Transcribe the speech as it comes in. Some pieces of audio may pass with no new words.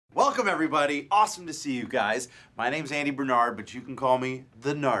Welcome, everybody. Awesome to see you guys. My name's Andy Bernard, but you can call me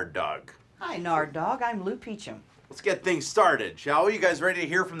the Nard Dog. Hi, Nard Dog. I'm Lou Peachum. Let's get things started, shall we? You guys ready to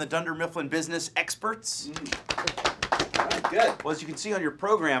hear from the Dunder Mifflin business experts? All right, good. Well, as you can see on your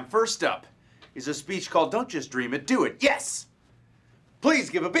program, first up is a speech called Don't Just Dream It, Do It. Yes! Please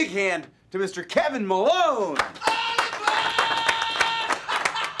give a big hand to Mr. Kevin Malone.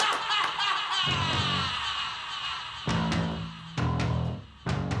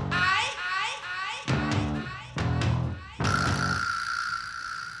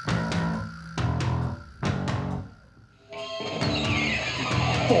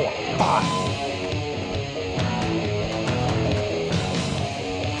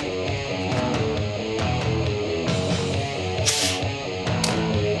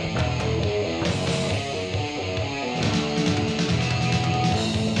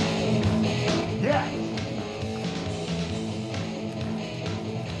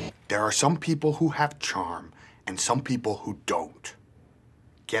 There are some people who have charm and some people who don't.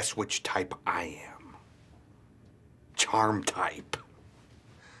 Guess which type I am? Charm type.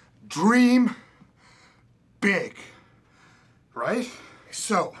 Dream big, right?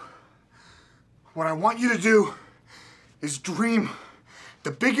 So, what I want you to do is dream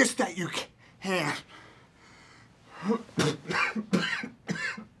the biggest that you can.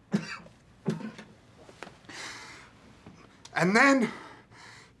 And then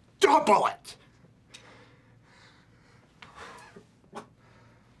double it.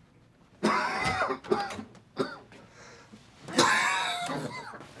 Are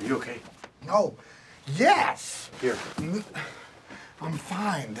you okay? No. Yes. Here. I'm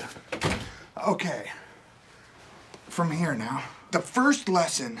fine. Okay. From here now, the first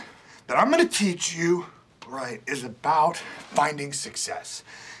lesson that I'm going to teach you, right, is about finding success.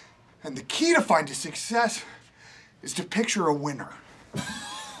 And the key to finding success is to picture a winner.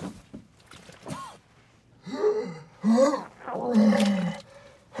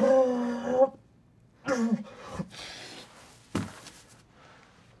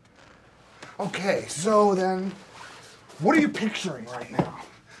 Okay, so then, what are you picturing right now?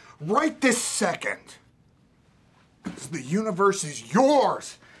 Right this second. 'Cause the universe is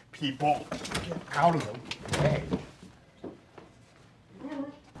yours, people. Get out of the way.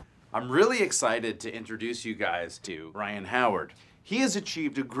 I'm really excited to introduce you guys to Ryan Howard. He has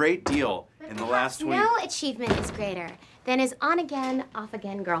achieved a great deal in the last week. No achievement is greater than his on-again,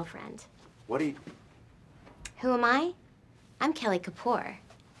 off-again girlfriend. What do you... Who am I? I'm Kelly Kapoor,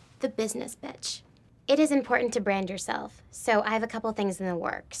 the business bitch. It is important to brand yourself, so I have a couple things in the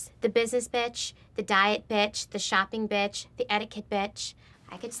works. The business bitch, the diet bitch, the shopping bitch, the etiquette bitch.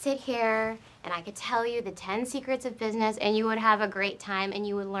 I could sit here and I could tell you the 10 secrets of business and you would have a great time and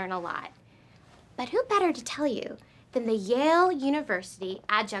you would learn a lot. But who better to tell you than the Yale University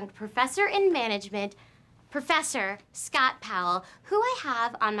adjunct professor in management, Professor Scott Powell, who I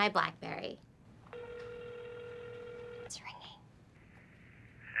have on my BlackBerry. It's ringing.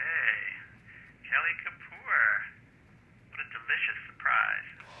 Hey, Kelly Kapoor. What a delicious surprise.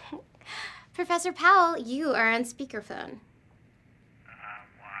 Professor Powell, you are on speakerphone.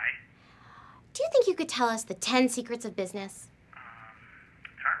 Why? Do you think you could tell us the 10 secrets of business? There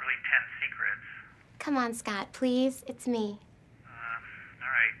aren't really 10 secrets. Come on, Scott, please. It's me. All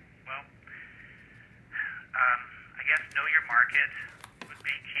right. Well, I guess know your market would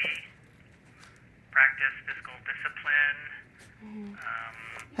be key. Practice fiscal discipline.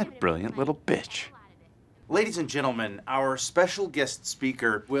 That brilliant little bitch. Ladies and gentlemen, our special guest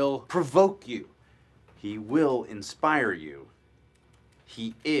speaker will provoke you. He will inspire you.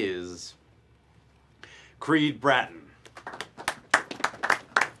 He is Creed Bratton.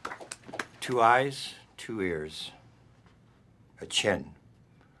 2 eyes, 2 ears, a chin,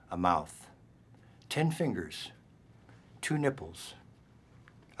 a mouth, 10 fingers, 2 nipples,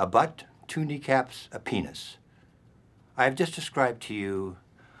 a butt, 2 kneecaps, a penis. I have just described to you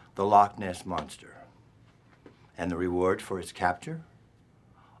the Loch Ness Monster. And the reward for its capture?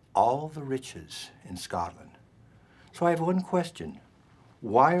 All the riches in Scotland. So I have one question.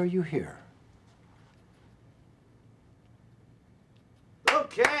 Why are you here?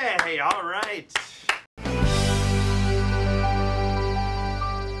 Okay, all right.